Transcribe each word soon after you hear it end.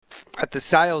at the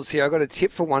sales here, I got a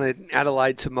tip for one in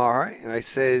Adelaide tomorrow. They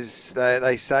say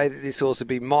that this horse will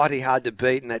be mighty hard to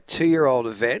beat in that 2-year-old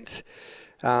event.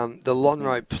 The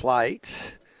Lonhro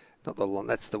Plate, not the Lon,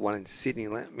 that's the one in Sydney.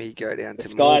 Let me go down to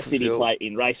Sky Morphettville. City Plate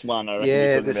in race 1. I reckon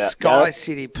Yeah, you're the talking about, Sky Gareth.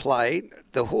 City Plate.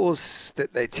 The horse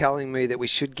that they're telling me that we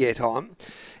should get on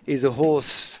is a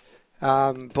horse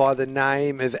by the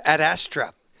name of Ad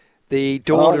Astra, the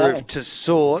daughter of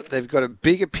Tessort. They've got a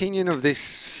big opinion of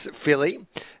this filly.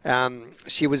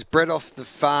 She was bred off the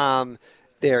farm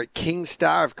there at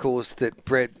Kingstar, of course, that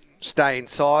bred Stay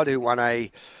Inside, who won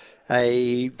a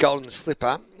Golden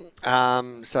Slipper.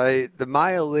 So the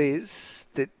mail is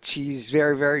that she's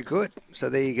very, very good. So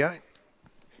there you go.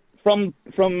 From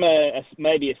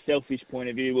maybe a selfish point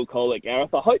of view, we'll call it,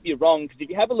 Gareth. I hope you're wrong, because if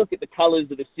you have a look at the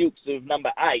colours of the silks of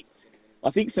number 8, I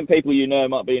think some people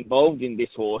might be involved in this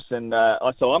horse, and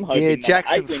so I'm hoping. Yeah,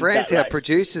 Jackson wins France, that our race.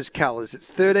 producer's colours. It's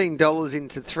 $13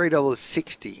 into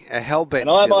 $3.60. A hellbent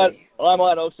And I filly.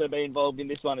 might also be involved in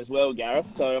this one as well,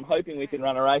 Gareth. So I'm hoping we can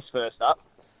run a race first up.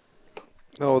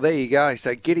 Oh, there you go.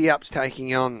 So Giddy Up's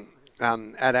taking on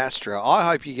Ad Astra. I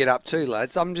hope you get up too,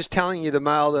 lads. I'm just telling you the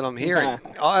mail that I'm hearing.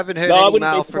 I haven't heard any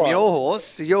mail from your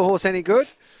horse. Is your horse any good?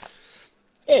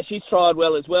 Yeah, she's tried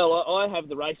well as well. I have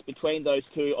the race between those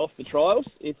two off the trials,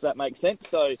 if that makes sense.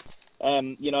 So,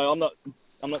 I'm not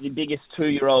the biggest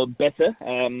 2-year-old better,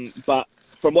 but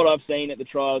from what I've seen at the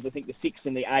trials, I think the 6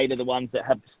 and the 8 are the ones that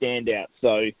have the standout.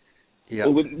 So,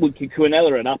 we could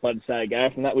Quinella it up, I'd say,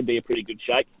 Gareth, and that would be a pretty good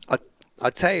shake. I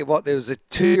tell you what, there was a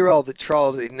 2-year-old that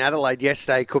trialled in Adelaide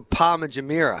yesterday called Palmer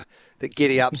Jamira that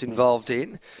Giddy Up's involved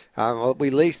in. We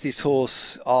leased this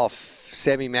horse off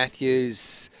Sammy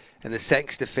Matthews and the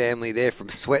Sangster family there from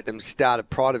Swetnam, started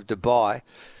Pride of Dubai.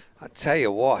 I tell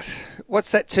you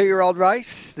what's that 2-year-old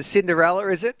race? The Cinderella,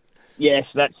 is it? Yes,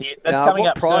 that's it. That's coming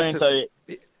up soon.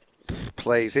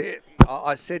 Please.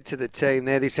 I said to the team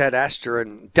there, this Ad Astra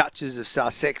and Duchess of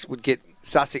Sussex would get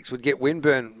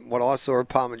Winburn, what I saw of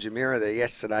Palmer Jamira there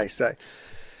yesterday. So,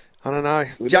 I don't know.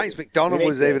 James McDonald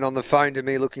was even on the phone to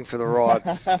me looking for the ride.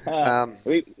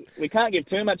 We can't give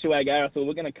too much away, Gareth, or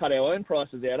we're going to cut our own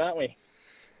prices out, aren't we?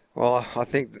 Well, I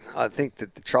think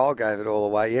that the trial gave it all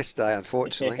away yesterday,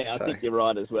 unfortunately. Yeah, I think you're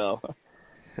right as well.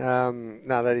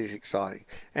 No, that is exciting.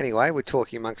 Anyway, we're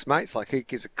talking amongst mates, like who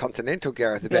gives a continental,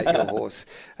 Gareth, about your horse.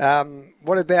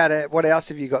 What else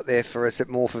have you got there for us at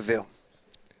Morphettville?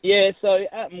 Yeah, so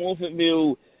at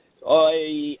Morphettville,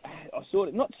 I sort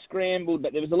of, not scrambled,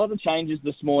 but there was a lot of changes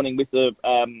this morning with the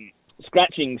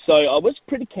scratching. So I was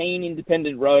pretty keen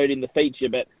Independent Road in the feature,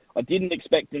 but I didn't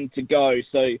expect him to go.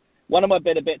 So one of my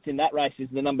better bets in that race is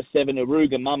the number 7,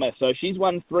 Aruga Mama. So she's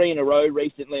won 3 in a row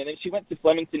recently, and then she went to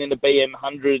Flemington in the BM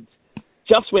 100s.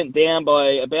 Just went down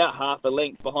by about half a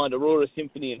length behind Aurora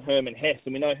Symphony and Herman Hess.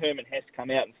 And we know Herman Hess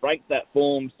come out and franked that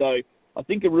form. So I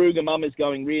think Aruga Mama's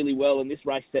going really well, and this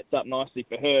race sets up nicely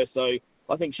for her. So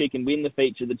I think she can win the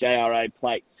feature of the JRA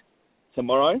Plate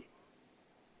tomorrow.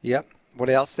 Yep. What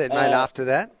else then, mate, after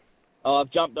that?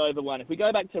 I've jumped over one. If we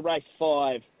go back to race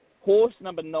 5, horse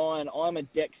number 9, I'm a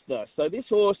Dexter. So this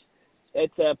horse,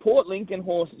 it's a Port Lincoln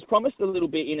horse. It's promised a little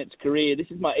bit in its career. This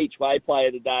is my each-way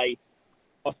player today.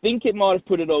 I think it might have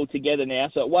put it all together now.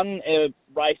 So it won a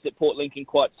race at Port Lincoln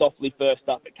quite softly first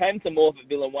up. It came to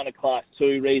Morphettville and won a Class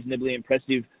 2, reasonably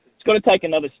impressive. It's got to take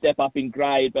another step up in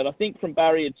grade, but I think from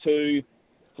barrier 2,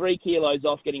 3 kilos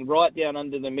off, getting right down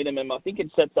under the minimum, I think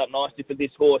it sets up nicely for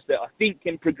this horse that I think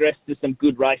can progress to some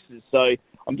good races. So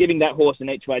I'm giving that horse an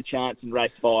each-way chance in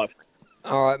race 5.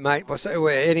 All right, mate. Well, so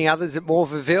any others at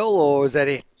Morphettville, or is that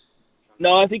it?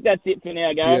 No, I think that's it for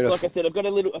now, Gareth. Beautiful. Like I said, I've got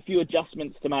a few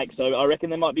adjustments to make, so I reckon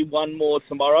there might be one more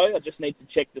tomorrow. I just need to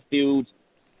check the field.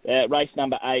 Race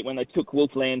number 8, when they took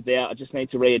Wolflands out, I just need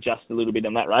to readjust a little bit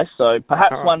on that race. So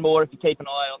perhaps one more if you keep an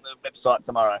eye on the website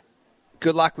tomorrow.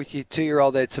 Good luck with your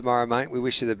 2-year-old there tomorrow, mate. We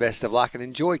wish you the best of luck and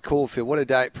enjoy Caulfield. What a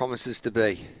day it promises to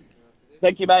be.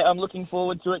 Thank you, mate. I'm looking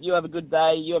forward to it. You have a good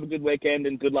day. You have a good weekend,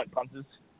 and good luck, punters.